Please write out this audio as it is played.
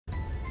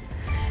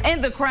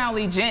And the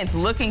Crowley Gents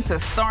looking to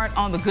start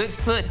on the good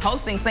foot,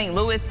 hosting St.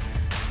 Louis.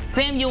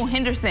 Samuel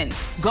Henderson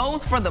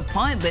goes for the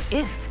punt, but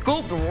it's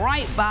scooped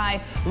right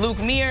by Luke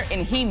Meir,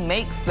 and he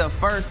makes the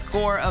first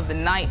score of the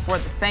night for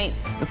the Saints.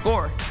 The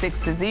score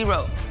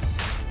 6-0.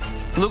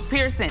 Luke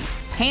Pearson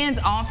hands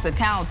off to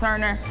Kyle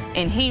Turner,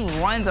 and he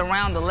runs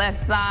around the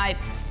left side.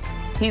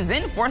 He's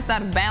then forced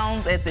out of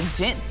bounds at the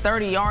Gents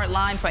 30-yard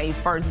line for a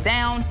first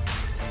down.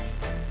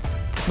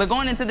 But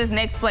going into this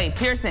next play,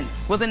 Pearson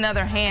with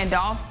another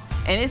handoff,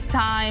 and it's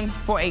time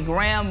for a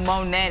Graham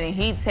Monette, and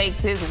he takes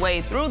his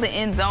way through the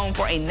end zone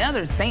for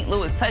another St.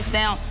 Louis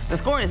touchdown. The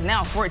score is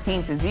now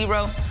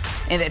 14-0,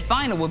 and that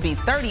final will be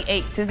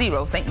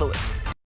 38-0 St. Louis.